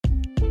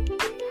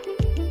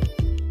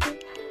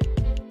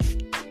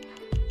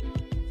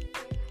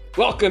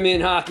Welcome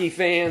in, hockey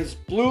fans.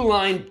 Blue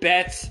Line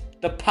Bets,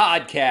 the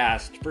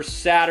podcast for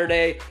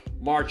Saturday,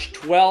 March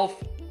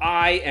 12th.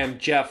 I am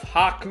Jeff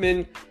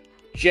Hockman,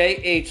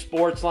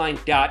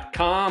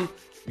 jhsportsline.com,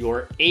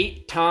 your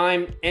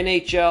 8-time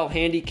NHL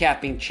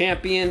handicapping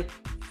champion,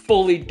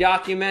 fully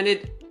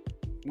documented.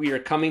 We are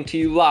coming to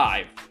you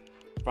live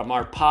from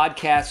our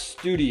podcast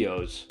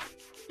studios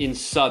in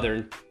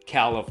Southern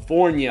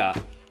California.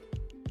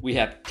 We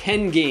have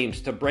 10 games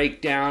to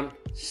break down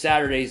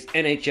Saturday's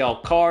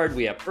NHL card.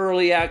 We have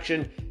early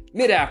action,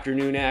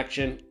 mid-afternoon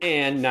action,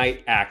 and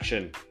night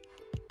action.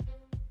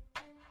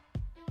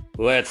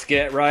 Let's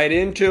get right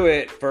into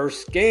it.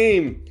 First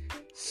game,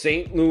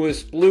 St.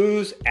 Louis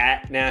Blues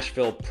at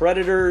Nashville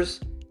Predators,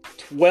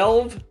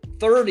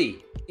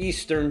 12:30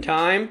 Eastern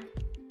Time.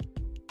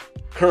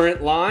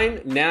 Current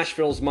line,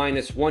 Nashville's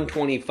minus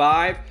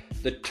 125.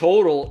 The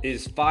total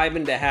is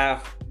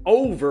 5.5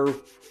 over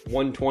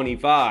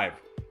 125.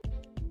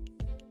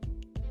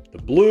 The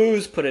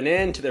Blues put an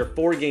end to their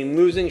 4-game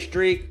losing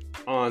streak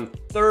on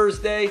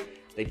Thursday.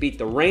 They beat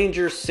the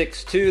Rangers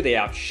 6-2. They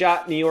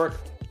outshot New York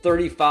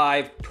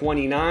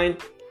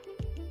 35-29.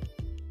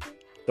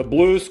 The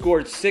Blues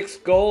scored 6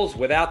 goals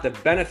without the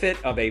benefit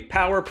of a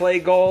power play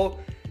goal.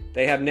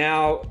 They have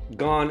now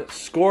gone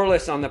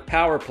scoreless on the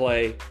power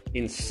play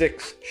in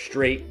 6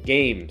 straight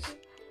games.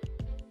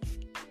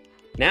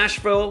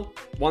 Nashville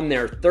won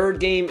their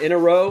 3rd game in a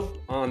row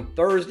on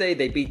Thursday.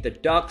 They beat the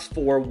Ducks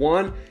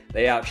 4-1.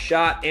 They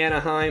outshot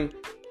Anaheim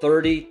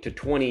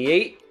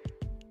 30-28.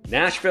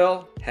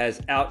 Nashville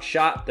has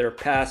outshot their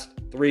past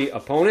 3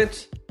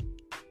 opponents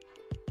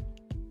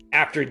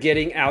after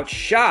getting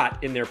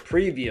outshot in their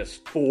previous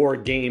 4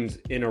 games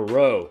in a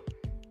row.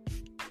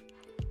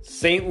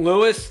 St.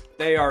 Louis,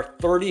 they are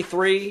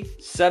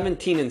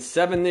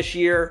 33-17-7 this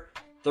year,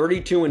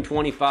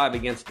 32-25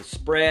 against the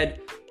spread,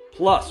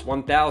 plus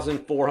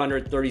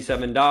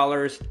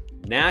 $1,437.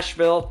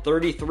 Nashville,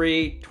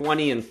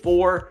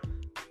 33-20-4,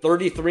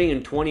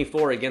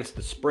 33-24 against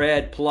the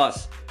spread,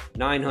 plus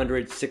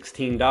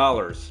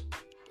 $916.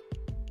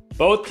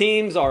 Both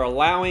teams are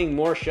allowing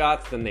more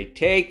shots than they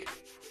take.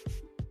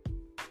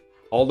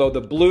 Although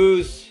the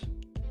Blues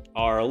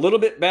are a little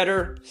bit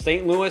better,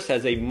 St. Louis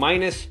has a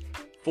minus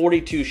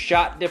 42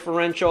 shot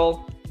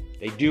differential.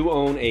 They do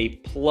own a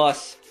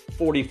plus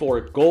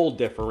 44 goal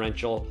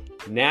differential.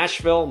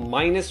 Nashville,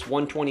 minus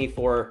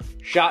 124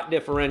 shot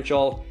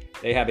differential.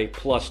 They have a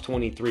plus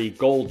 23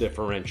 goal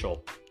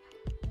differential.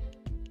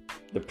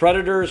 The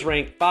Predators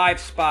rank 5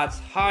 spots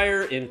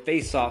higher in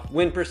face-off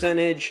win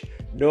percentage.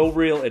 No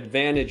real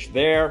advantage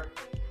there.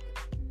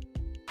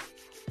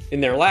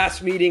 In their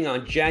last meeting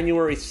on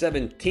January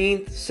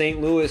 17th, St.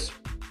 Louis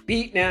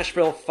beat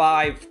Nashville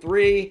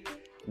 5-3.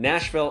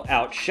 Nashville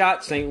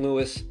outshot St.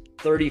 Louis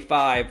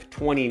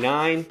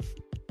 35-29.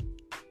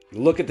 You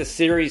look at the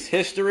series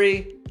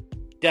history,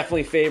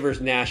 definitely favors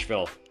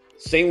Nashville.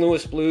 St.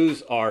 Louis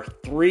Blues are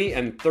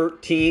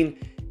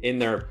 3-13 in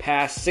their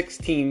past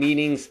 16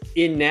 meetings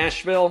in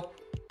Nashville.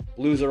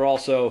 Blues are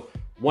also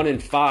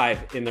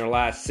 1-5 in their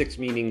last 6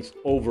 meetings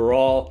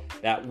overall.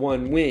 That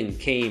one win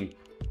came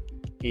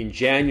in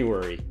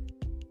January.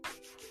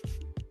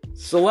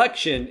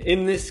 Selection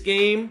in this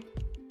game,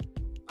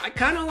 I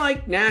kind of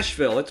like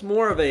Nashville. It's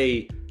more of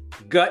a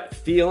gut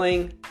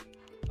feeling.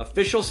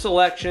 Official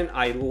selection,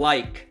 I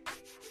like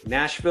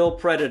Nashville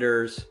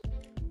Predators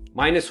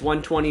minus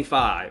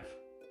 125.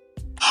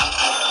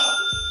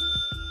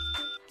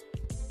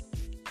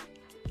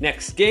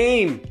 Next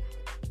game,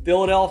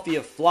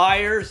 Philadelphia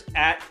Flyers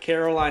at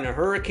Carolina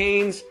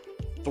Hurricanes,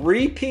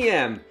 3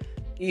 p.m.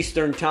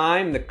 Eastern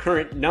Time. The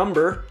current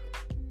number,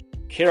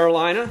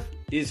 Carolina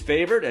is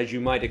favored, as you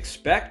might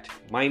expect,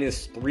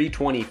 minus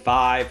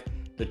 325.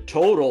 The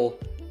total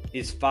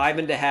is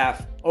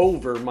 5.5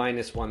 over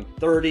minus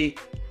 130.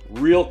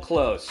 Real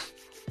close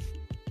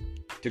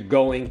to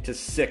going to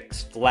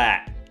 6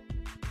 flat.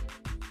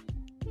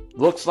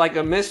 Looks like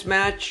a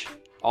mismatch,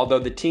 although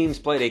the teams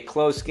played a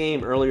close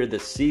game earlier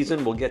this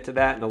season. We'll get to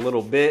that in a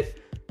little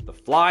bit. The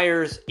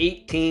Flyers,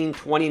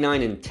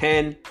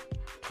 18-29-10,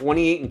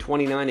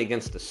 28-29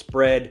 against the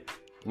spread,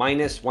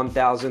 minus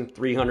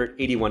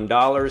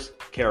 $1,381.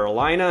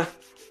 Carolina,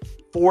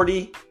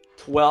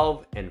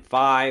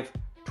 40-12-5,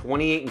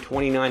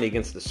 28-29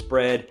 against the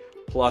spread,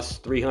 plus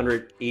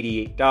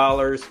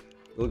 $388.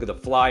 Look at the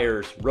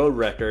Flyers' road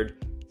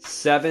record,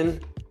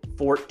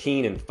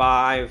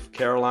 7-14-5.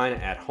 Carolina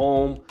at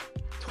home,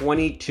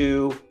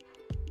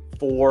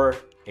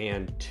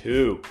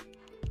 22-4-2.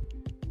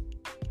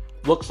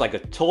 Looks like a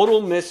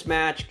total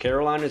mismatch.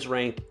 Carolina's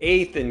ranked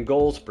 8th in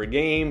goals per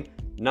game,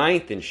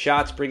 9th in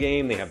shots per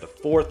game. They have the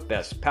 4th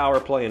best power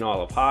play in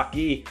all of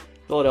hockey.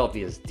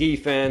 Philadelphia's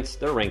defense,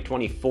 they're ranked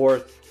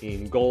 24th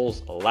in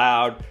goals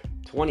allowed,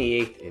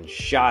 28th in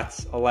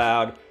shots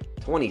allowed,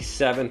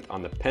 27th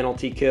on the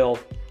penalty kill.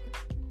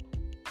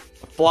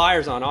 The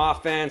Flyers on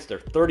offense, they're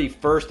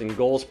 31st in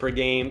goals per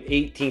game,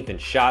 18th in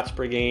shots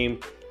per game,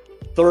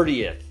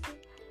 30th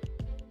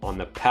on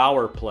the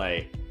power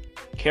play.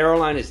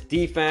 Carolina's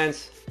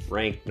defense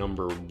ranked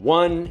number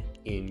 1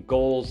 in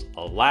goals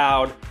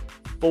allowed,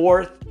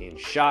 4th in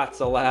shots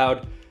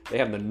allowed. They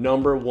have the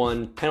number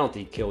 1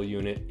 penalty kill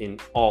unit in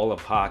all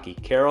of hockey.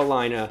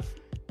 Carolina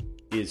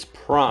is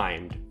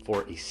primed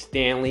for a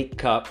Stanley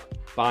Cup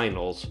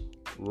Finals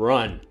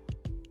run.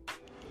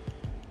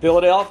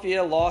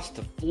 Philadelphia lost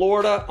to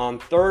Florida on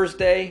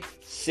Thursday,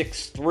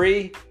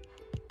 6-3.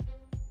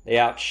 They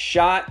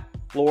outshot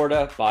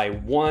Florida by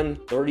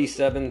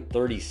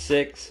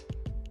 37-36.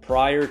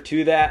 Prior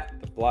to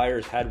that, the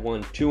Flyers had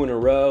won 2 in a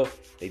row.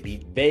 They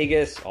beat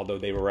Vegas, although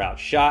they were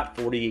outshot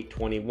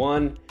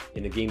 48-21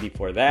 in the game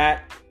before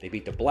that. They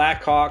beat the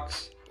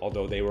Blackhawks,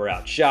 although they were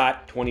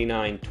outshot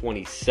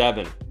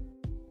 29-27.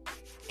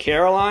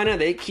 Carolina,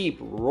 they keep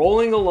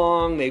rolling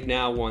along. They've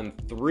now won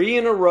 3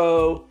 in a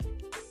row,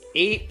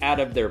 8 out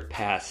of their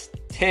past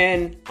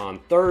 10. On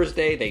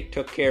Thursday, they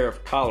took care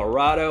of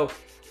Colorado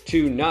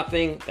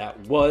 2-0. That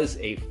was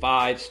a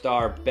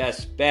 5-star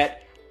best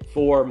bet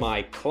for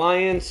my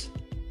clients.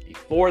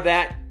 Before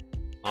that,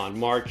 on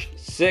March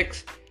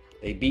 6th,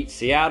 they beat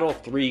Seattle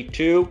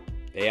 3-2.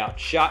 They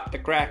outshot the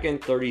Kraken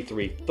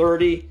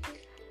 33-30.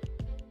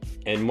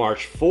 And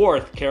March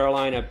 4th,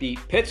 Carolina beat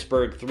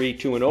Pittsburgh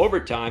 3-2 in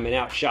overtime and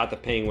outshot the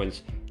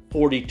Penguins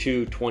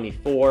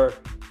 42-24.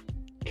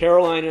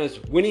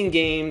 Carolina's winning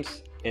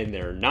games, and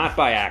they're not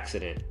by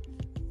accident.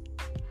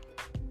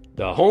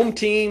 The home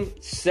team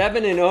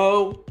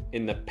 7-0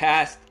 in the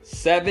past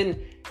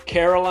 7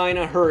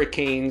 Carolina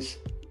Hurricanes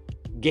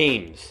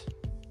games.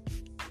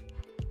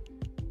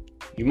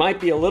 You might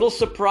be a little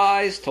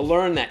surprised to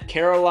learn that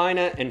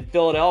Carolina and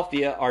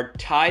Philadelphia are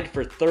tied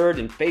for 3rd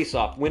in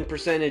face-off win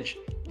percentage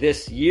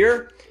this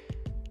year.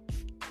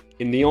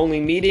 In the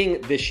only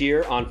meeting this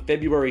year on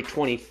February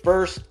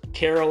 21st,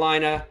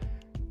 Carolina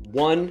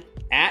won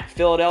at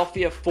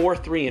Philadelphia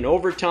 4-3 in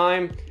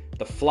overtime.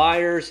 The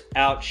Flyers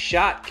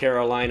outshot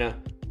Carolina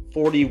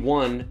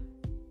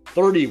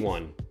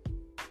 41-31.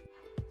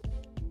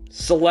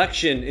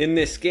 Selection in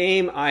this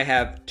game, I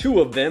have 2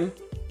 of them.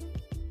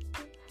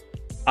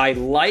 I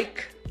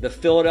like the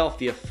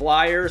Philadelphia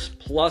Flyers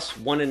plus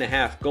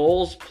 1.5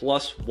 goals,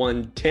 plus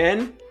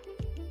 110.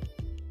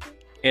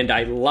 And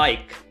I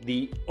like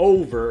the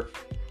over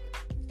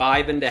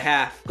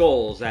 5.5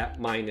 goals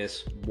at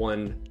minus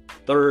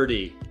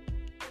 130.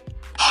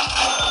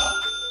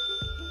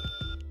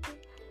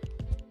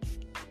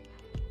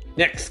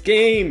 Next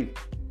game,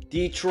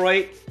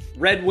 Detroit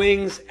Red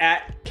Wings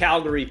at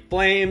Calgary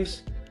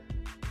Flames.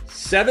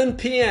 7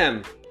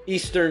 p.m.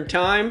 Eastern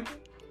Time.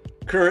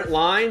 Current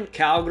line,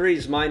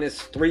 Calgary's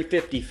minus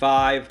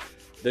 355.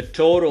 The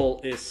total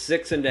is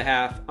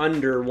 6.5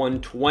 under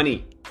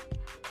 120.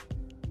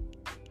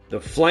 The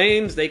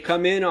Flames, they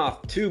come in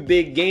off 2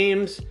 big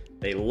games.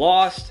 They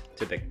lost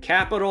to the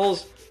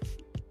Capitals.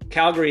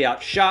 Calgary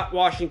outshot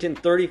Washington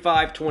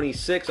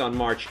 35-26 on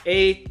March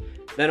 8th.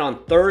 Then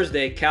on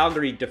Thursday,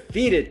 Calgary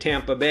defeated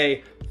Tampa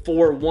Bay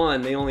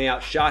 4-1. They only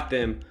outshot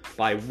them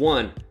by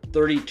 1,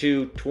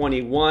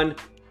 32-21.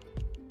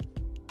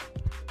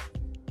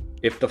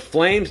 If the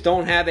Flames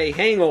don't have a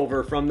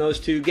hangover from those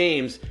 2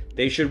 games,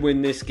 they should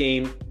win this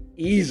game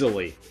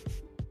easily.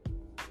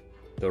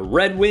 The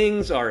Red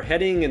Wings are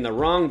heading in the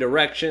wrong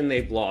direction.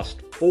 They've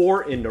lost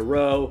 4 in a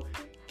row,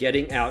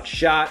 getting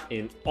outshot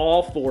in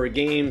all 4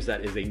 games.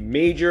 That is a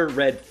major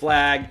red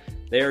flag.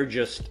 They're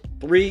just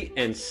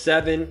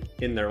 3-7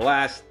 in their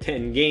last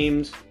 10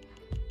 games.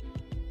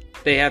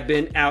 They have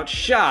been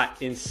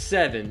outshot in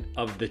 7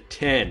 of the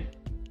 10.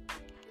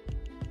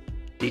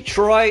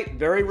 Detroit,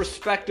 very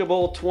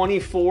respectable,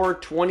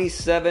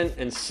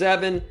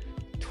 24-27-7,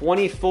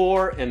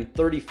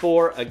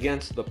 24-34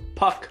 against the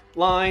puck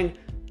line,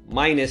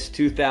 minus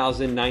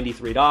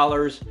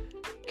 $2,093.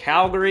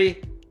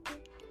 Calgary,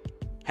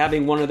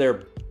 having one of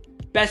their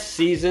best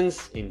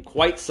seasons in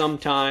quite some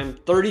time,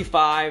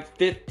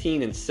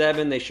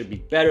 35-15-7. They should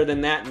be better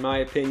than that, in my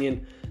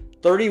opinion.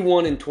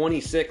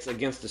 31-26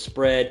 against the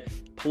spread,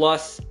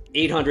 plus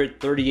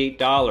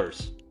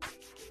 $838.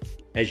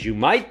 As you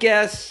might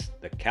guess,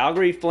 the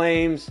Calgary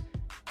Flames,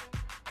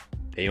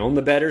 they own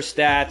the better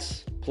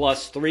stats,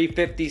 plus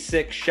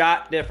 356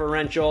 shot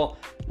differential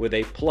with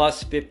a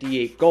plus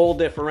 58 goal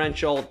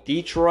differential.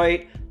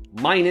 Detroit,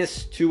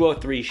 minus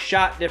 203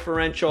 shot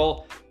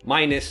differential,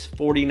 minus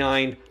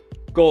 49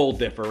 goal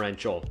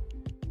differential.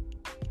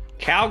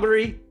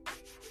 Calgary,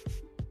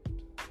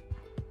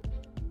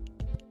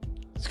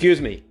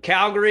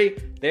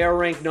 they are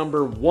ranked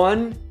number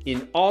 1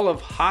 in all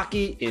of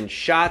hockey in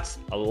shots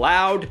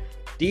allowed.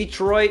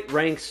 Detroit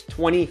ranks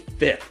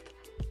 25th.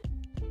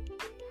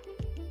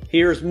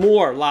 Here's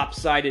more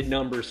lopsided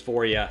numbers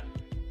for you.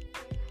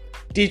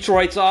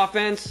 Detroit's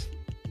offense,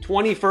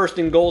 21st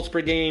in goals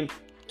per game,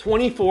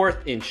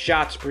 24th in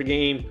shots per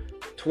game,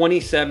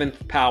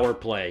 27th power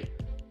play.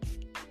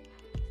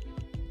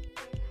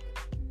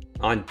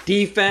 On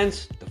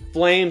defense, the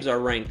Flames are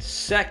ranked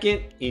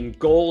 2nd in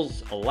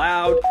goals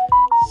allowed,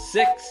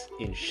 6th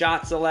in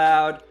shots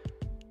allowed,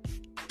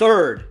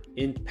 3rd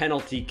in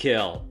penalty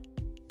kill.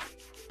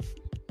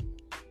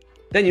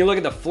 Then you look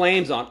at the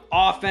Flames on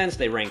offense,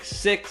 they rank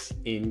 6th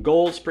in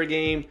goals per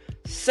game,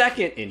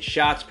 2nd in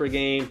shots per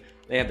game.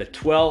 They have the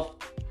 12th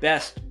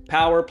best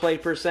power play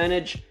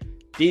percentage.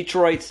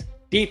 Detroit's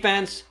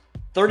defense,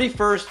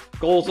 31st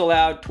goals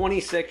allowed,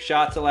 26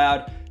 shots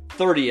allowed,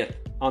 30th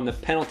on the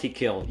penalty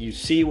kill. You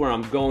see where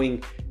I'm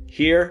going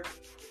here?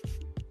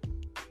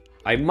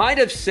 I might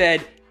have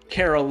said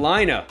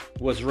Carolina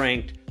was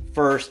ranked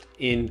first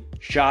in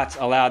shots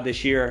allowed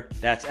this year.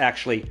 That's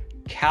actually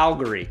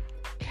Calgary.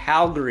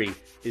 Calgary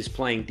is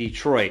playing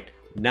Detroit,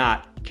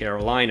 not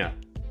Carolina.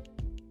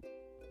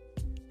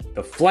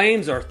 The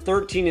Flames are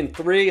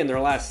 13-3 in their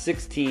last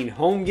 16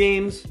 home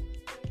games.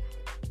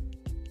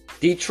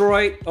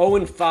 Detroit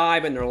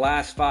 0-5 in their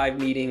last 5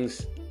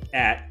 meetings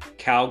at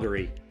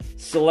Calgary.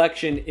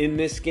 Selection in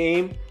this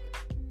game,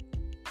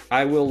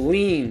 I will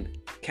lean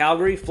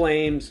Calgary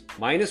Flames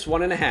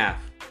 -1.5,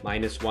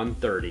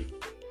 -130.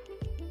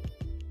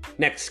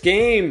 Next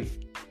game,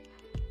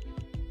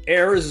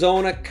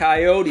 Arizona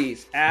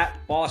Coyotes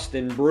at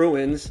Boston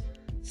Bruins,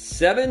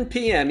 7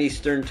 p.m.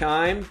 Eastern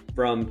Time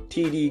from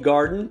TD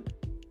Garden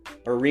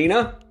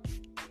Arena.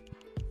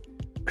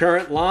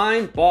 Current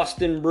line,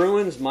 Boston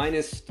Bruins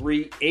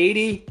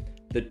 -380.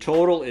 The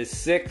total is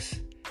 6,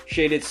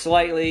 shaded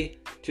slightly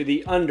to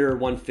the under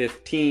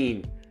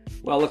 115.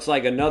 Well, looks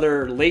like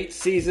another late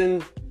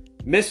season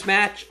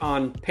mismatch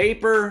on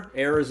paper.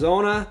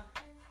 Arizona,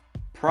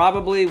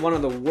 probably one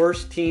of the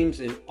worst teams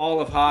in all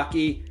of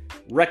hockey,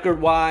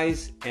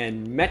 record-wise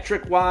and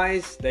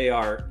metric-wise. They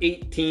are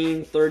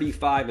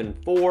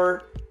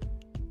 18-35-4,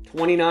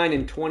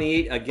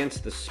 29-28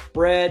 against the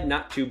spread.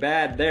 Not too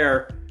bad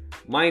there.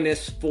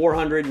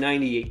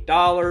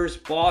 -$498.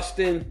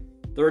 Boston,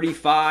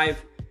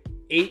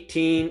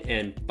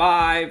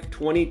 35-18-5,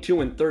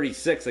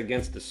 22-36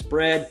 against the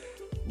spread.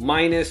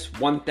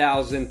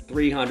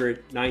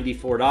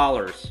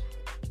 -$1,394.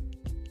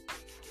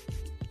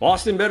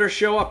 Boston better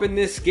show up in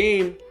this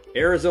game.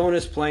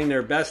 Arizona's playing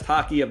their best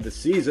hockey of the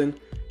season.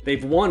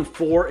 They've won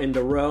 4 in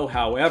a row.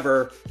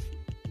 However,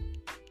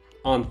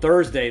 on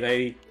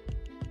Thursday,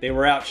 they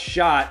were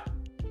outshot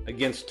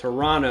against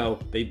Toronto.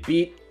 They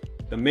beat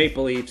the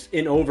Maple Leafs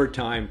in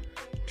overtime.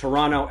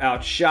 Toronto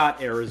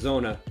outshot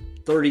Arizona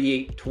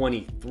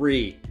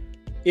 38-23.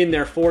 In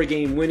their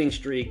 4-game winning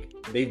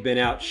streak, they've been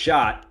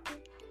outshot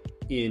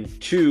in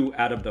 2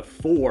 out of the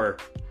 4.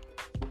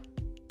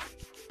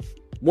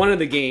 One of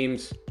the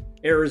games,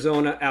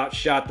 Arizona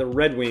outshot the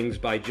Red Wings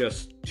by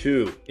just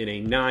 2 in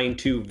a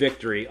 9-2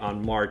 victory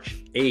on March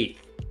 8th.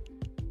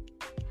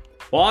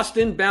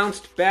 Boston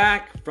bounced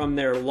back from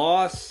their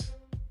loss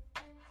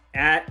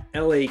at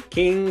LA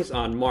Kings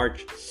on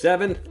March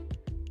 7th.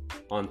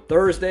 On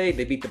Thursday,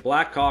 they beat the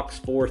Blackhawks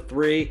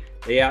 4-3.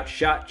 They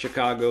outshot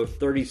Chicago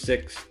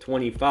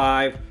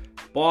 36-25.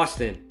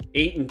 Boston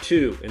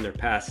 8-2 in their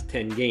past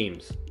 10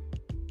 games.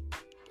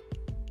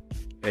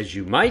 As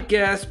you might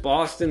guess,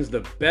 Boston's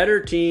the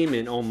better team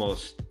in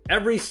almost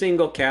every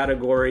single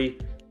category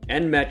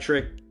and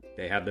metric.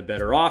 They have the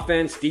better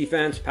offense,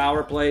 defense,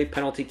 power play,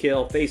 penalty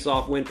kill,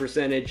 face-off win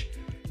percentage.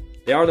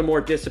 They are the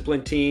more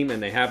disciplined team,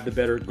 and they have the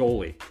better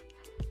goalie.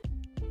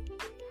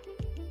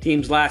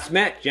 Teams last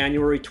met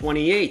January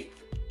 28th.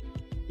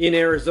 In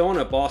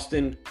Arizona,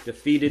 Boston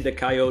defeated the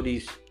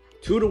Coyotes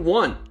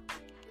 2-1.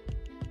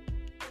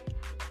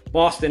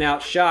 Boston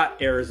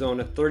outshot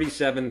Arizona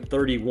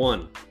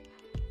 37-31.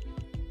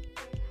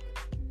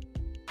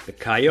 The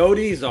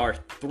Coyotes are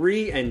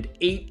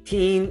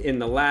 3-18 in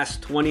the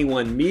last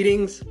 21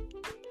 meetings.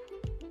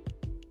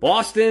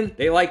 Boston,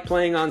 they like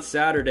playing on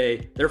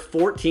Saturday. They're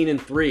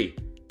 14-3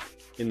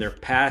 in their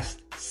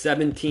past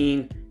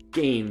 17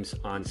 games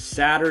on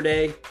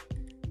Saturday.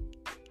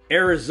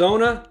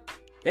 Arizona,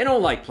 they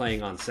don't like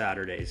playing on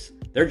Saturdays.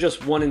 They're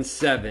just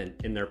 1-7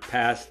 in their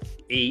past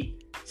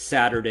 8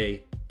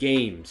 Saturday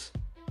games.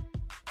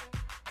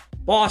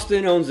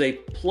 Boston owns a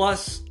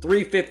plus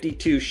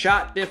 352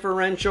 shot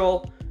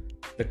differential.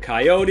 The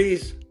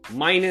Coyotes,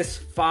 minus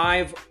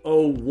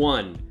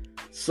 501.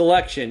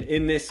 Selection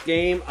in this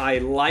game, I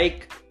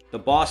like the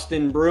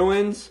Boston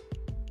Bruins,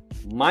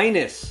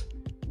 minus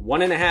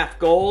 1.5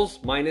 goals,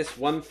 minus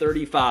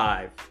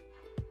 135.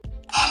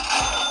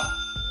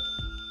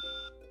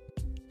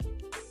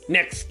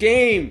 Next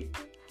game,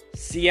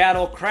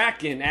 Seattle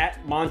Kraken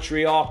at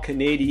Montreal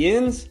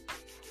Canadiens,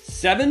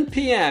 7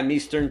 p.m.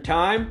 Eastern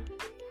Time.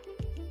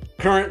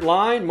 Current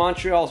line,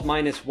 Montreal's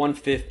minus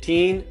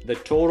 115. The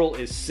total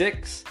is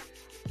 6.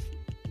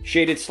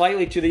 Shaded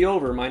slightly to the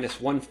over, minus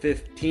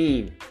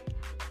 115.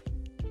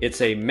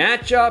 It's a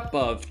matchup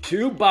of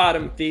two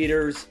bottom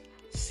feeders.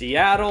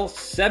 Seattle,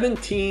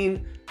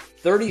 17,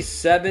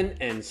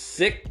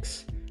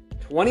 37-6,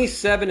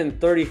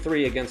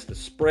 27-33 against the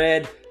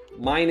spread,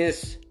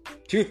 minus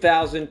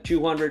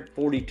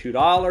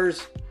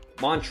 $2,242.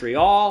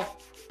 Montreal,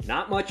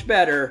 not much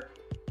better,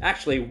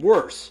 actually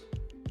worse.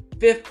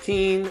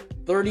 15,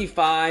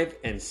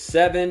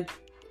 35-7,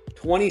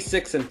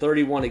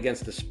 26-31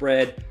 against the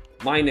spread,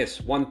 minus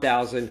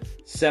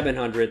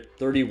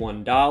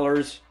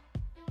 $1,731.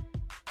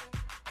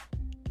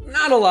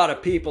 Not a lot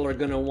of people are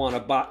going to want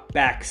to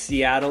back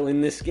Seattle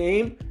in this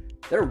game.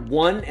 They're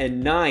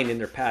 1-9 in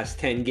their past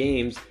 10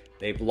 games.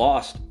 They've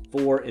lost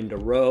 4 in a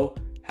row.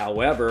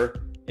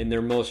 However, in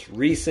their most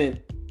recent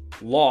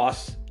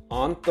loss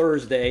on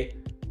Thursday,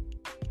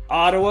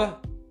 Ottawa,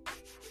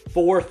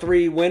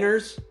 4-3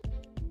 winners.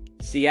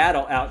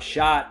 Seattle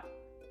outshot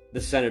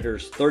the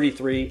Senators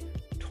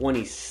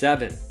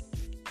 33-27.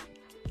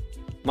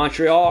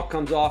 Montreal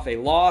comes off a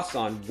loss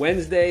on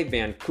Wednesday.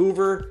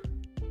 Vancouver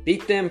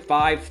beat them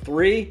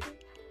 5-3.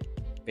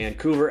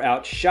 Vancouver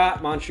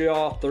outshot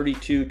Montreal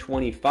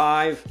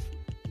 32-25.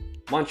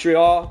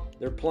 Montreal,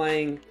 they're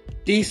playing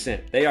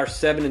decent. They are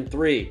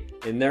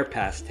 7-3 in their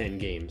past 10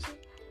 games.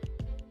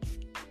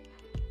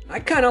 I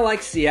kind of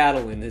like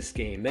Seattle in this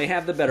game. They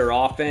have the better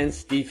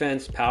offense,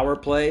 defense, power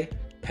play,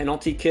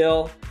 penalty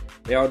kill.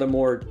 They are the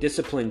more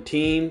disciplined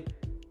team.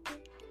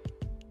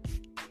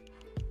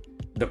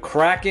 The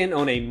Kraken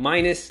on a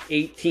minus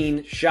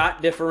 18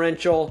 shot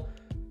differential.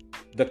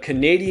 The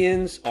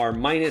Canadiens are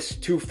minus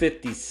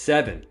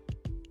 257.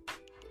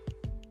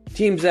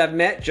 Teams have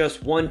met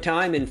just one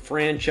time in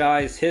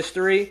franchise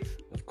history.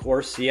 Of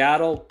course,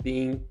 Seattle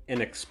being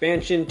an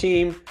expansion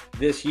team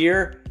this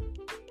year.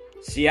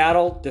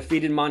 Seattle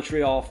defeated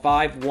Montreal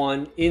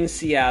 5-1 in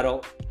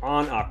Seattle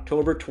on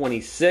October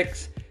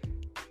 26.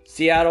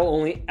 Seattle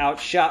only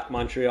outshot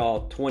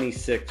Montreal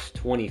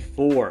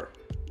 26-24.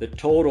 The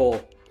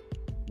total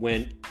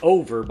went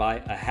over by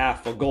a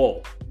half a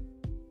goal.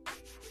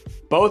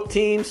 Both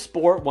teams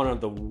sport one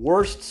of the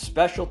worst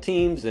special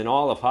teams in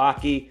all of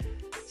hockey.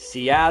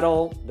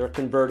 Seattle, they're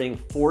converting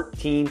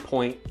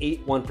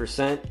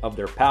 14.81% of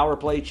their power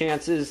play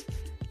chances.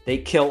 They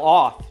kill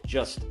off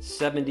just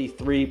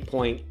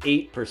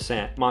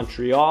 73.8%.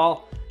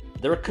 Montreal,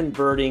 they're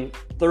converting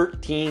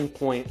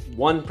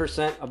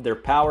 13.1% of their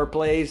power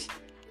plays.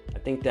 I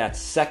think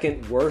that's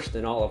second worst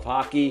in all of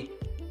hockey.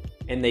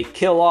 And they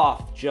kill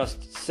off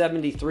just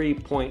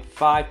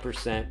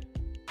 73.5%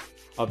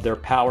 of their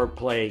power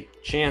play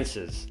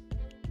chances.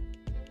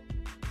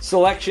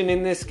 Selection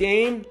in this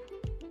game,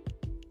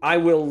 I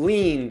will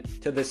lean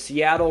to the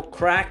Seattle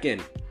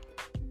Kraken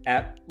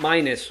at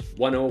minus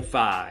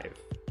 105.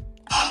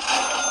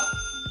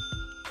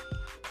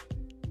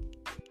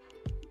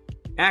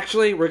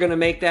 Actually, we're going to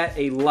make that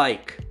a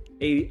like.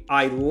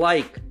 I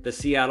like the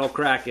Seattle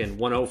Kraken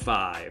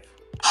 105.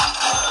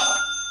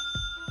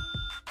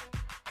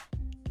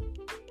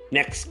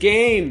 Next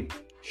game,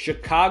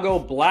 Chicago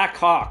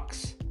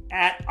Blackhawks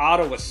at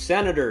Ottawa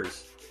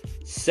Senators.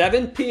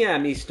 7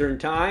 p.m. Eastern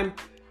Time.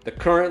 The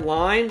current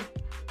line,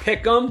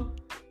 pick 'em.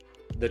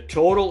 The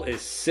total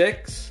is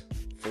 6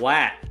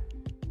 flat.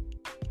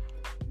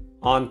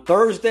 On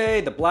Thursday,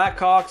 the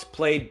Blackhawks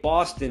played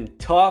Boston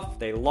tough.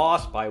 They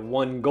lost by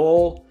 1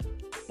 goal.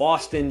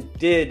 Boston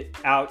did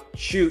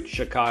outshoot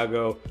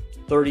Chicago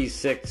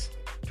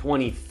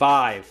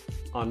 36-25.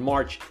 On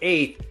March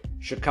 8th,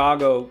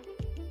 Chicago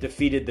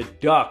defeated the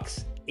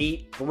Ducks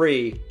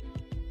 8-3.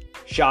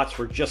 Shots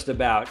were just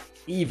about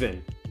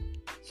even.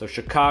 So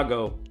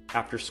Chicago,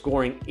 after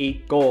scoring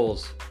 8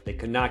 goals, they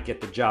could not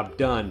get the job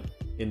done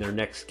in their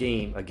next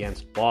game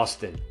against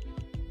Boston.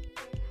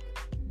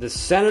 The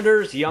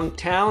Senators, young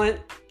talent,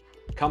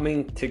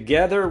 coming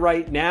together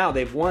right now.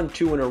 They've won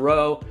 2 in a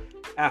row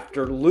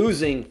after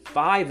losing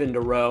 5 in a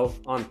row.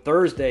 On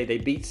Thursday, they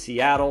beat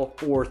Seattle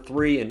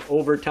 4-3 in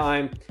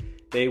overtime.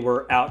 They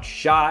were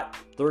outshot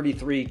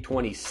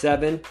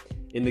 33-27.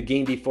 In the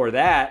game before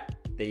that,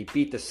 they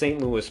beat the St.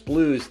 Louis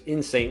Blues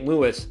in St.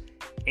 Louis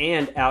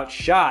and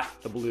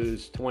outshot the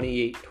Blues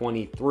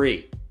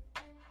 28-23.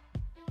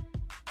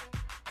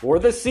 For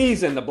the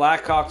season, the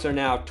Blackhawks are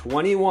now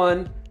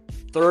 21-30-8,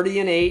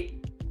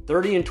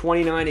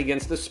 30-29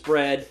 against the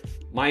spread,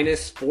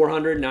 minus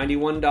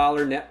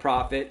 $491 net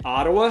profit.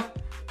 Ottawa,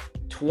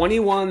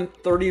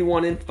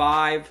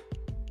 21-31-5,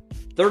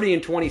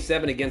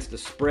 30-27 against the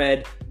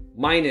spread,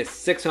 minus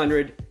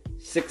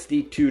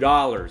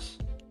 $662.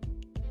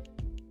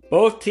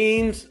 Both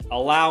teams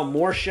allow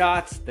more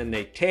shots than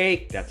they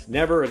take. That's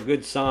never a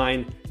good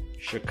sign.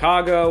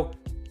 Chicago,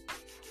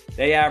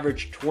 they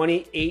average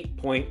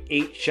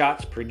 28.8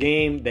 shots per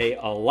game. They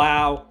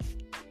allow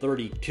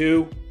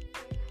 32.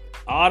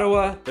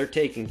 Ottawa, they're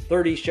taking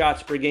 30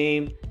 shots per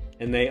game,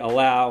 and they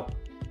allow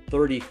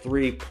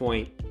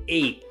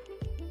 33.8.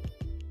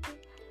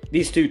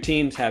 These two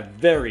teams have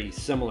very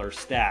similar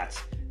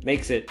stats.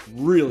 Makes it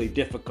really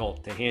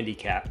difficult to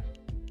handicap.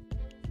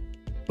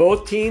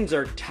 Both teams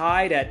are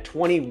tied at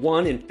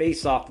 21 in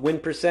face-off win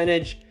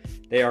percentage.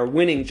 They are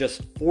winning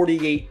just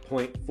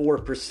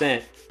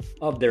 48.4%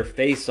 of their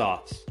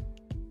face-offs.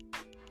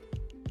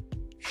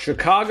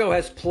 Chicago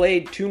has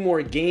played 2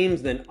 more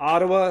games than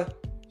Ottawa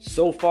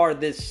so far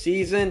this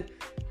season.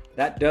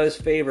 That does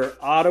favor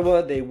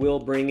Ottawa. They will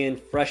bring in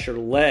fresher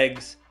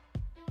legs.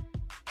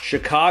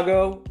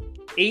 Chicago,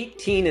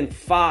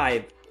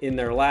 18-5 in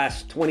their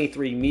last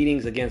 23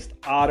 meetings against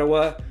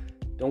Ottawa.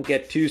 Don't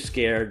get too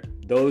scared.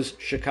 Those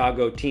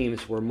Chicago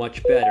teams were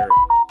much better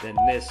than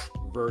this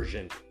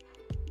version.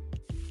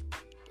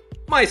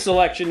 My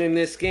selection in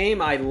this game,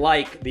 I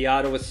like the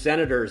Ottawa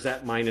Senators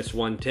at minus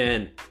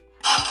 110.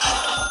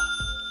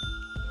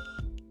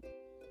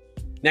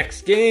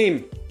 Next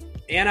game,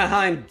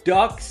 Anaheim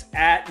Ducks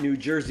at New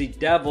Jersey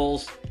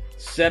Devils,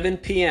 7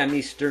 p.m.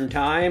 Eastern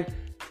Time.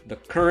 The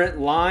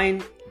current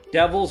line,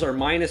 Devils are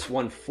minus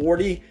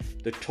 140.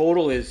 The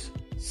total is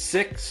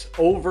 6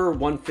 over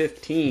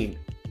 115.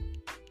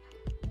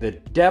 The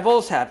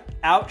Devils have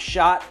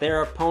outshot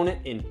their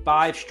opponent in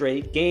 5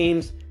 straight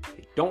games.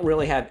 They don't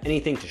really have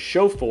anything to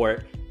show for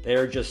it. They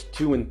are just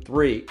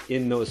 2-3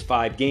 in those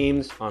 5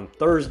 games. On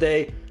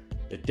Thursday,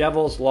 the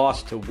Devils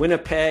lost to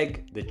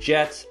Winnipeg. The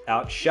Jets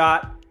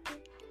outshot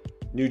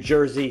New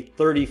Jersey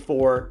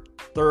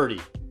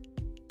 34-30.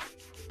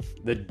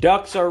 The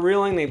Ducks are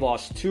reeling. They've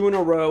lost 2 in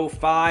a row,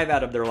 5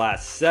 out of their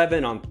last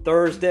 7 on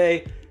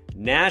Thursday.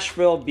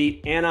 Nashville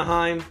beat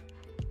Anaheim.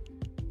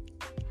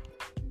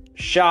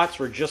 Shots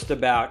were just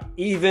about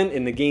even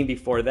in the game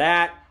before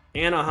that.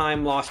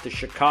 Anaheim lost to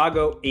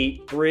Chicago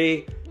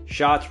 8-3.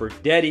 Shots were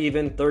dead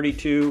even,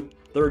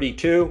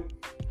 32-32.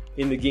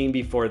 In the game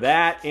before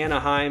that,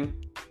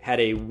 Anaheim had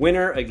a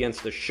winner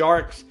against the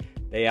Sharks.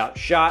 They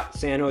outshot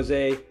San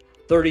Jose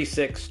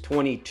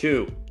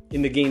 36-22.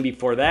 In the game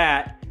before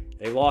that,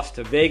 they lost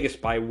to Vegas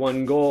by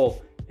 1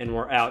 goal and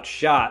were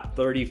outshot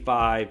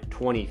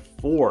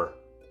 35-24.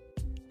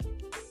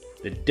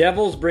 The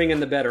Devils bring in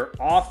the better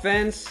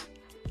offense.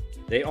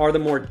 They are the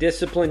more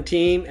disciplined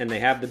team, and they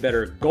have the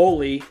better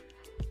goalie.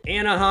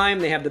 Anaheim,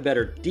 they have the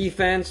better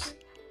defense,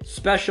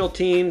 special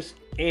teams,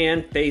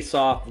 and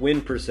face-off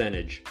win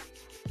percentage,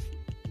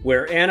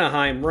 where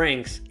Anaheim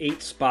ranks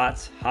 8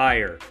 spots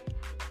higher.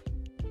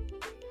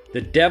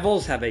 The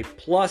Devils have a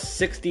plus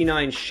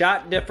 69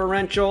 shot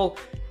differential.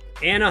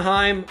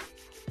 Anaheim,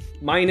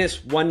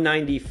 minus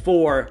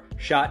 194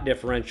 shot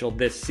differential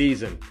this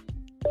season.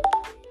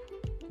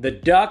 The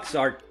Ducks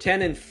are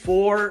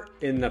 10-4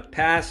 in the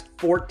past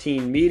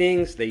 14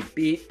 meetings. They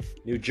beat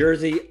New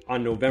Jersey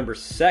on November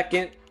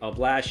 2nd of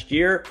last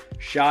year.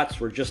 Shots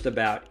were just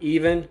about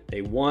even.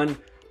 They won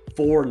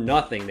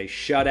 4-0. They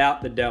shut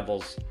out the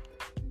Devils.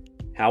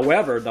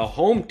 However, the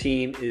home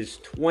team is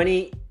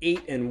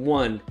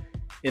 28-1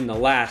 in the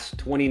last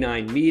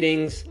 29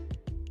 meetings.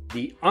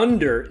 The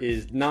under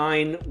is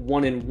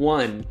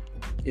 9-1-1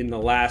 in the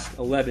last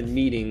 11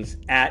 meetings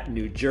at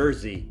New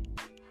Jersey.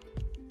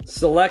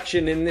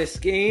 Selection in this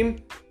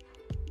game,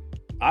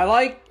 I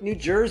like New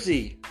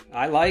Jersey.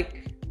 I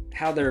like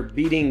how they're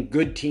beating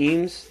good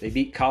teams. They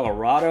beat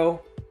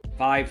Colorado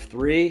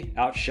 5-3,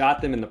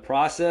 outshot them in the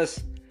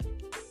process.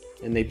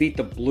 And they beat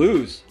the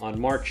Blues on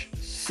March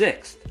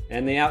 6th.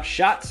 And they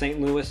outshot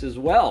St. Louis as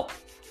well.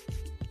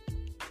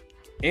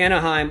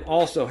 Anaheim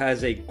also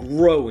has a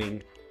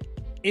growing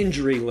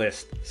injury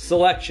list.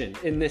 Selection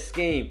in this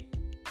game,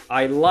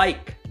 I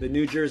like the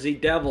New Jersey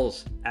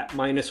Devils at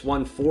minus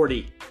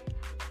 140.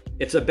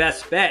 It's a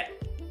best bet.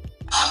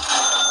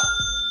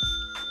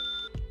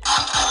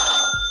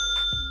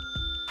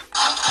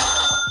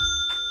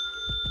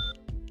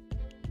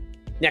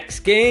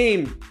 Next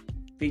game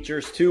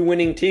features 2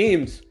 winning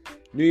teams.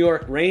 New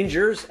York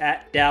Rangers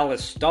at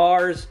Dallas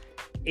Stars,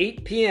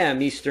 8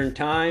 p.m. Eastern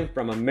Time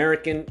from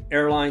American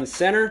Airlines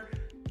Center.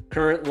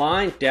 Current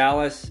line,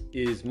 Dallas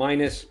is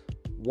minus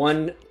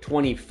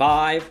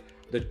 125.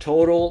 The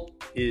total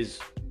is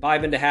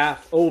 5.5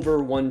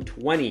 over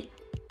 120.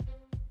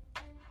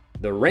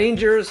 The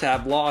Rangers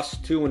have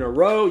lost 2 in a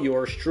row.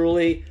 Yours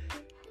truly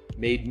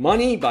made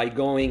money by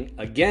going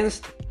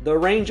against the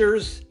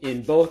Rangers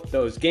in both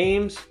those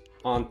games.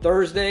 On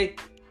Thursday,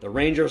 the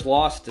Rangers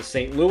lost to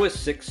St. Louis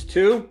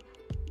 6-2.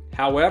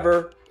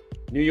 However,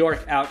 New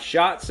York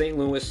outshot St.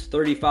 Louis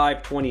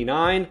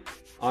 35-29.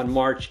 On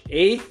March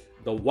 8th,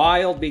 the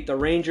Wild beat the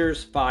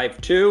Rangers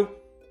 5-2.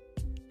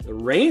 The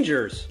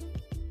Rangers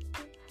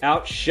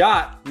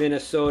outshot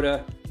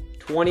Minnesota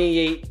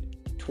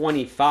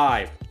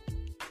 28-25.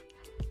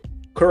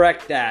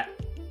 Correct that.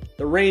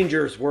 The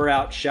Rangers were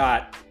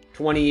outshot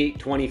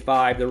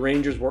 28-25. The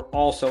Rangers were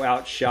also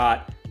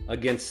outshot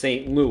against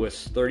St.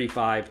 Louis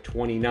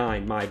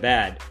 35-29. My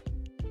bad.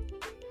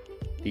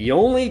 The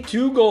only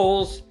 2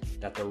 goals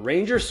that the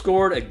Rangers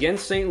scored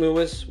against St.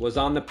 Louis was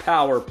on the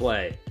power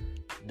play.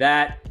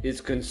 That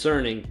is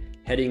concerning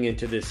heading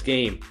into this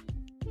game.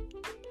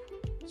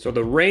 So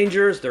the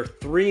Rangers, they're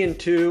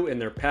 3-2 in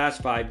their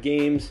past 5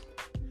 games.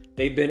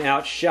 They've been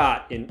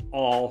outshot in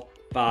all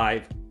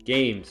 5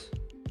 games.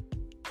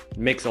 It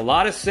makes a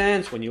lot of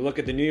sense when you look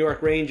at the New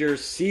York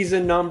Rangers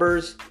season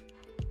numbers.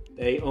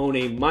 They own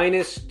a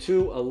minus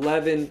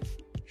 211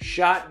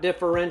 shot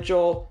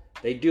differential.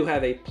 They do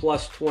have a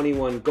plus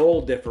 21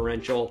 goal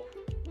differential.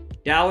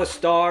 Dallas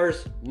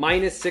Stars,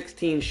 minus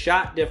 16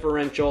 shot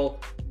differential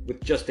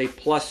with just a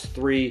plus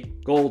 3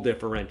 goal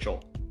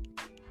differential.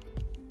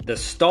 The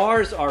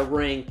Stars are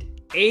ranked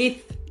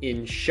 8th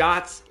in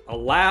shots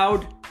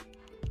allowed.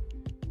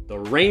 The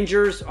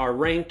Rangers are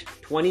ranked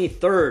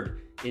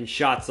 23rd in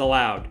shots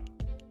allowed.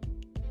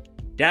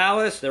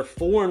 Dallas, they're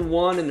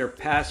 4-1 in their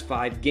past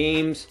 5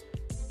 games.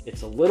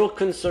 It's a little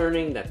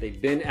concerning that they've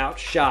been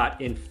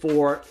outshot in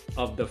 4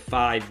 of the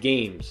 5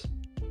 games.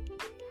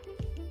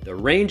 The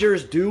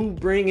Rangers do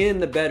bring in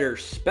the better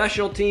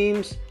special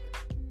teams.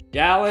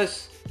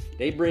 Dallas,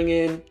 they bring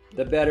in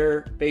the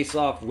better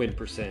face-off win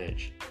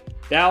percentage.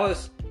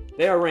 Dallas,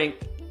 they are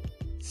ranked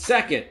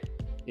second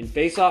in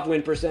face-off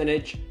win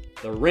percentage.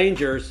 The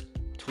Rangers,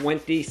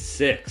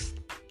 26th.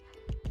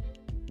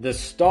 The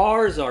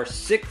Stars are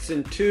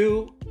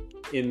 6-2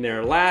 in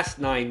their last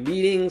 9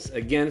 meetings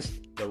against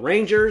the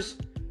Rangers.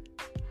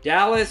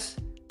 Dallas,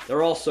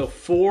 they're also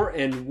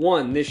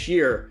 4-1 this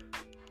year,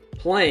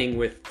 playing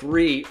with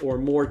 3 or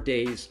more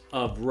days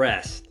of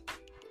rest.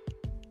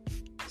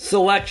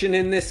 Selection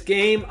in this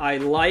game, I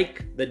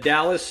like the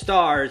Dallas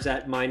Stars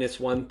at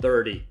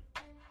 -130.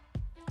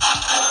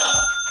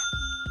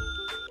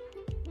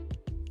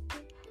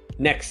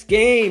 Next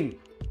game,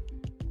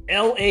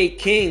 LA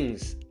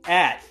Kings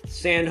at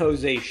San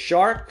Jose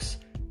Sharks,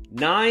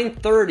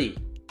 9:30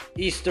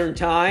 Eastern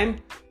Time.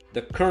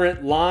 The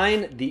current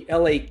line, the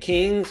LA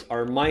Kings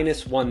are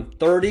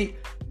 -130.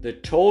 The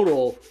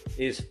total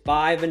is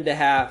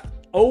 5.5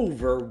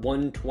 over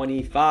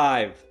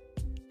 125.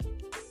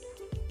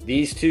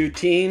 These two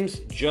teams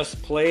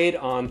just played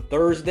on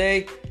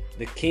Thursday.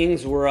 The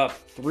Kings were up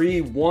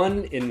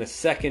 3-1 in the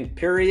second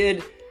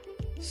period.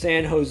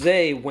 San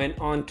Jose went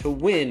on to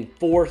win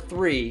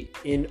 4-3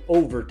 in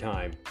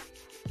overtime.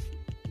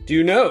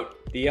 Do note,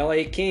 the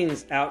LA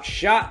Kings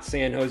outshot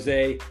San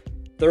Jose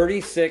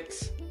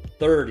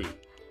 36-30.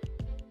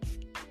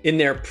 In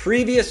their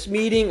previous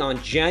meeting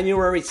on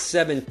January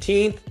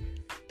 17th,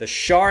 the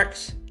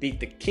Sharks beat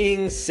the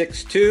Kings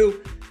 6-2.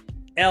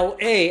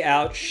 LA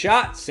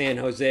outshot San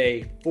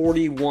Jose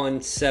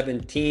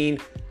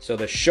 41-17. So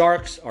the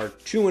Sharks are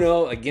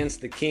 2-0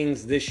 against the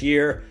Kings this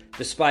year,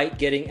 despite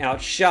getting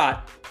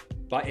outshot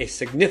by a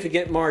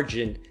significant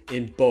margin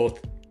in both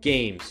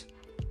games.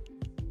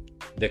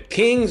 The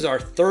Kings are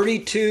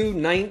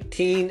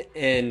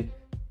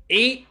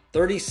 32-19-8,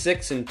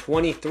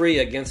 36-23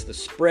 against the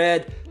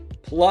spread,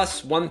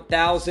 plus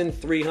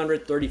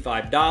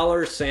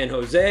 $1,335. San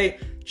Jose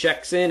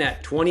checks in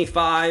at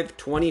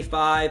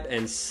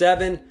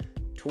 25-25-7,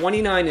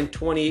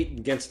 29-28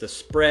 against the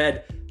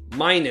spread,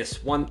 minus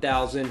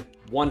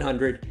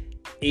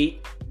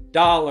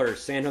 $1,108.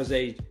 San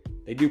Jose,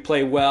 they do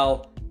play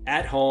well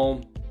at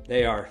home.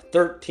 They are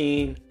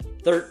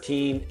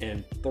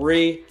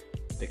 13-13-3.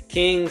 The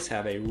Kings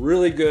have a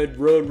really good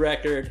road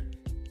record,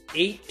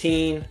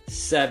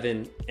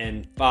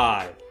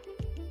 18-7-5.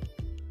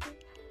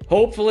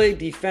 Hopefully,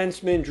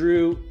 defenseman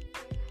Drew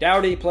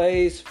Doughty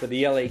plays for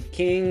the LA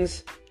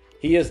Kings.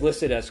 He is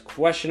listed as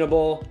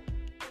questionable.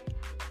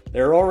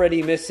 They're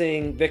already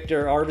missing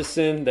Victor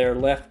Arvidsson, their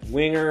left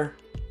winger.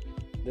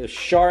 The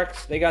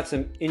Sharks, they got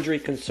some injury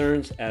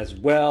concerns as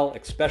well,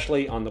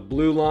 especially on the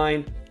blue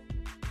line.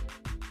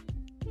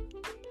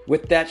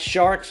 With that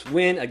Sharks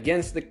win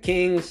against the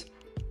Kings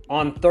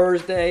on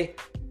Thursday,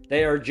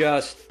 they are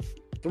just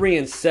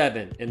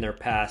 3-7 in their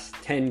past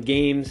 10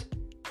 games.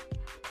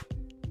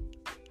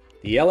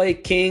 The LA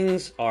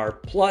Kings are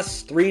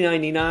plus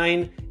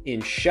 399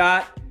 in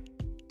shot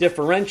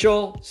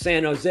differential.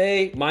 San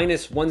Jose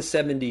minus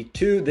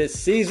 172 this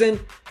season.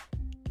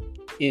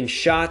 In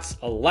shots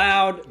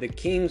allowed, the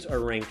Kings are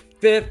ranked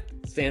 5th.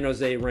 San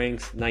Jose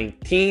ranks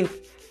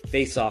 19th.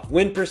 Face-off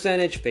win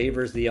percentage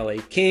favors the LA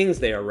Kings.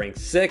 They are ranked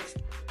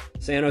 6th.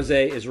 San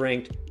Jose is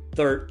ranked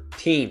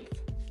 13th.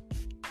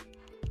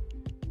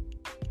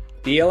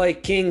 The LA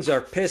Kings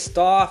are pissed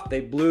off.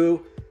 They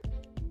blew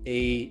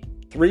a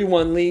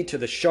 3-1 lead to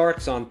the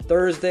Sharks on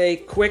Thursday.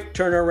 Quick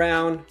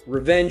turnaround,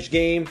 revenge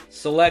game,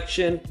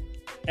 selection.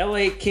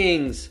 LA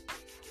Kings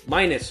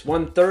minus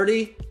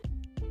 130.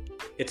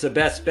 It's a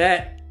best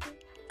bet.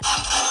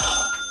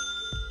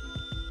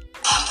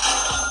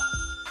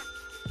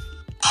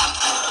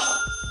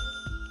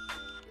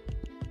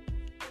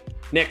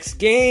 Next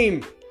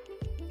game,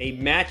 a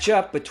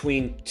matchup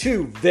between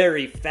two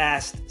very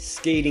fast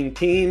skating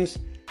teams.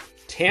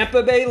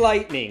 Tampa Bay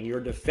Lightning, your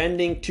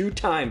defending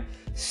two-time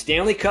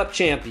Stanley Cup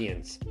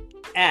champions,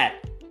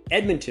 at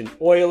Edmonton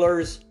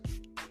Oilers,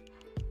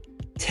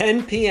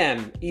 10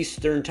 p.m.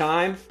 Eastern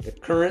Time. The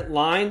current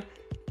line,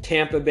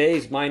 Tampa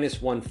Bay's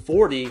minus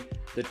 140.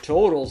 The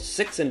total's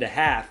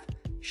 6.5,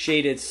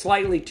 shaded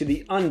slightly to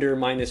the under,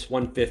 minus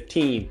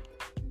 115.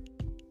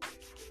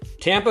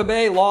 Tampa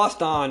Bay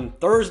lost on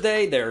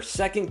Thursday, their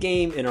second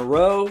game in a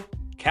row.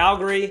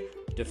 Calgary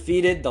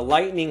defeated the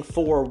Lightning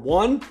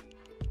 4-1.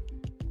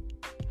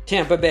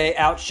 Tampa Bay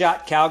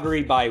outshot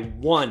Calgary by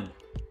 1.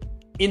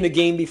 In the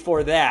game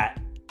before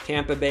that,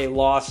 Tampa Bay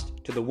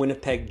lost to the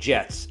Winnipeg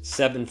Jets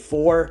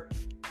 7-4.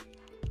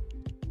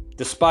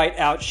 Despite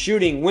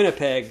outshooting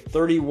Winnipeg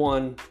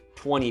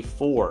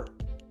 31-24.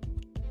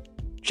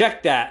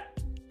 Check that.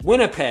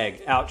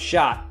 Winnipeg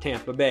outshot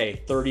Tampa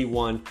Bay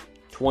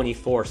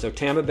 31-24. So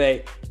Tampa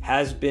Bay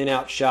has been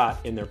outshot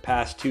in their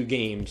past 2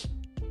 games,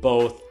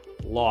 both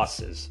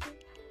losses.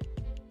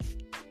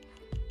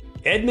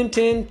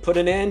 Edmonton put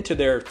an end to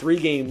their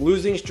 3-game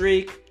losing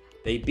streak.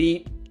 They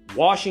beat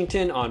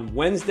Washington on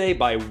Wednesday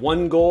by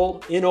 1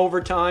 goal in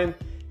overtime.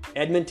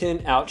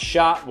 Edmonton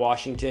outshot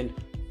Washington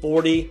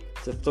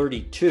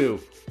 40-32.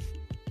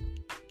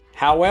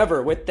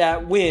 However, with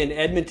that win,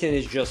 Edmonton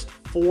is just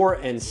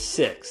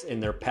 4-6 in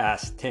their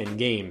past 10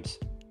 games.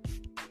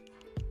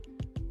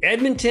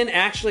 Edmonton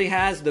actually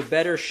has the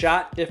better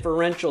shot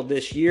differential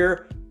this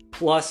year,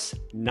 plus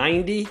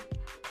 90.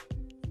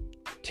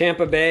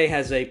 Tampa Bay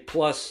has a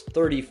plus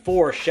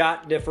 34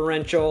 shot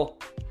differential.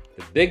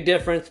 The big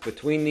difference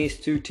between these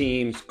two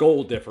teams,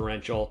 goal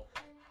differential,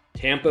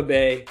 Tampa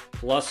Bay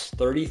plus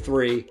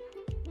 33.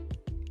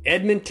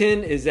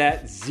 Edmonton is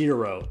at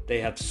 0.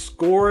 They have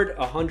scored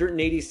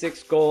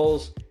 186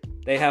 goals.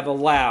 They have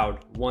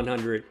allowed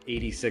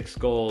 186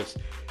 goals.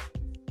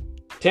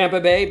 Tampa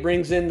Bay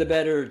brings in the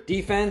better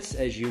defense,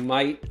 as you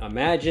might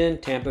imagine.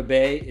 Tampa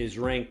Bay is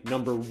ranked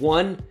number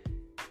 1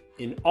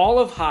 in all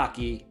of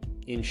hockey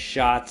in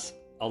shots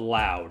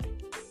allowed.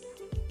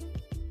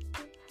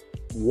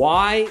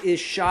 Why is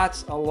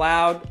shots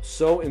allowed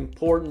so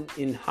important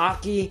in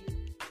hockey?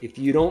 If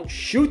you don't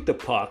shoot the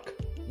puck,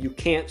 you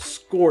can't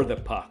score the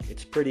puck.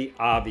 It's pretty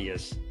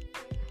obvious.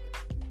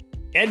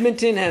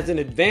 Edmonton has an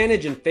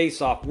advantage in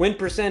face-off win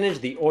percentage.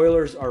 The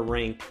Oilers are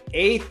ranked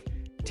 8th.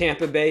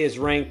 Tampa Bay is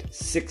ranked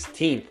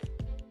 16th.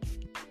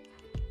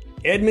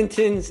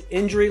 Edmonton's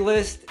injury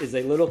list is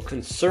a little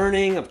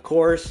concerning, of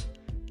course.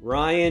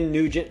 Ryan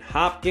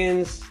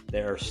Nugent-Hopkins,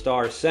 their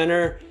star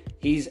center,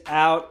 he's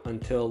out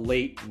until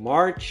late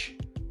March.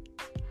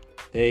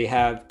 They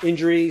have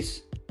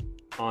injuries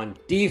on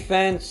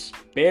defense.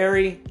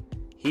 Barry,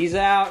 he's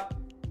out.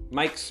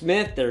 Mike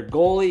Smith, their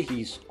goalie,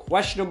 he's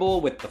questionable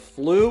with the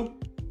flu.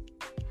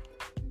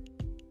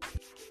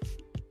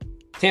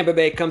 Tampa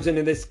Bay comes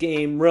into this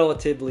game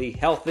relatively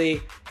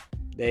healthy.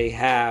 They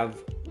have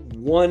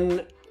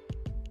one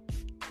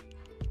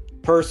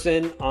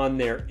person on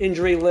their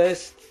injury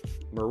list.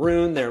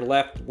 Maroon, their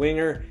left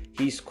winger,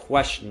 he's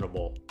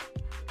questionable.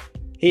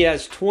 He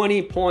has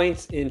 20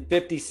 points in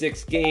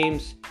 56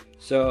 games,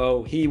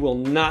 so he will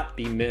not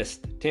be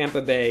missed.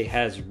 Tampa Bay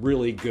has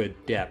really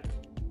good depth.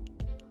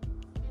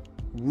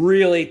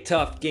 Really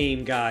tough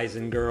game, guys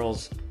and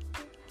girls.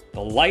 The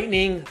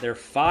Lightning, they're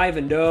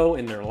 5-0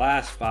 in their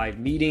last 5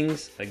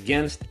 meetings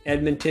against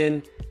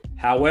Edmonton.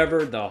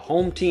 However, the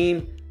home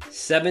team,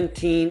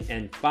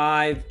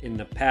 17-5 in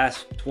the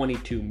past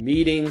 22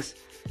 meetings.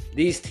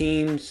 These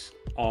teams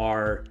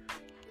are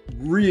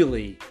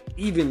really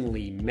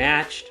evenly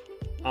matched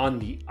on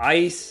the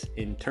ice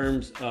in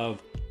terms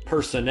of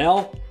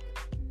personnel.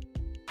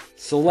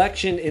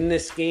 Selection in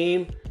this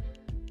game,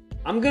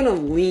 I'm going to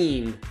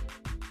lean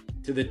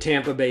to the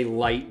Tampa Bay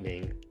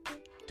Lightning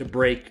to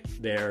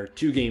break their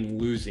 2-game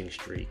losing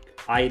streak.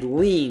 I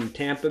lean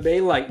Tampa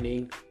Bay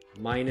Lightning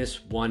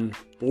minus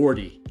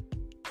 140.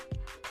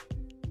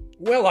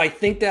 Well, I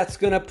think that's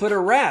going to put a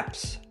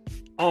wraps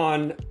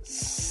on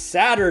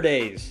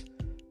Saturday's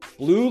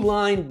Blue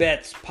Line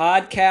Bets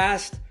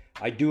podcast.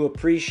 I do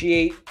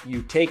appreciate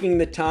you taking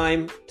the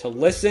time to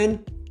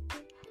listen.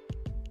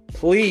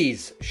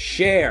 Please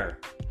share,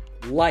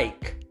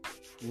 like,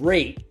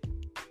 rate,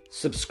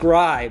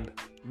 subscribe,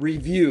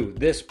 review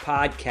this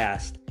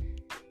podcast.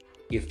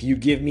 If you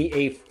give me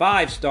a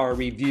 5-star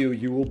review,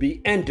 you will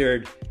be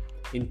entered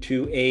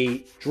into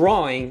a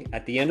drawing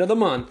at the end of the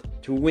month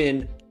to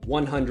win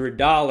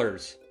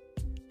 $100.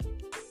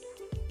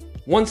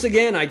 Once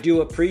again, I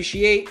do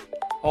appreciate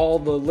all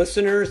the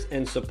listeners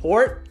and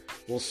support.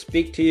 We'll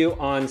speak to you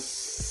on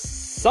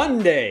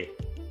Sunday,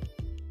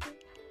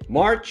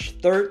 March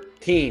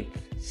 13th.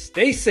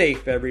 Stay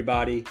safe,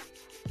 everybody.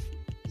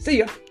 See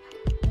ya.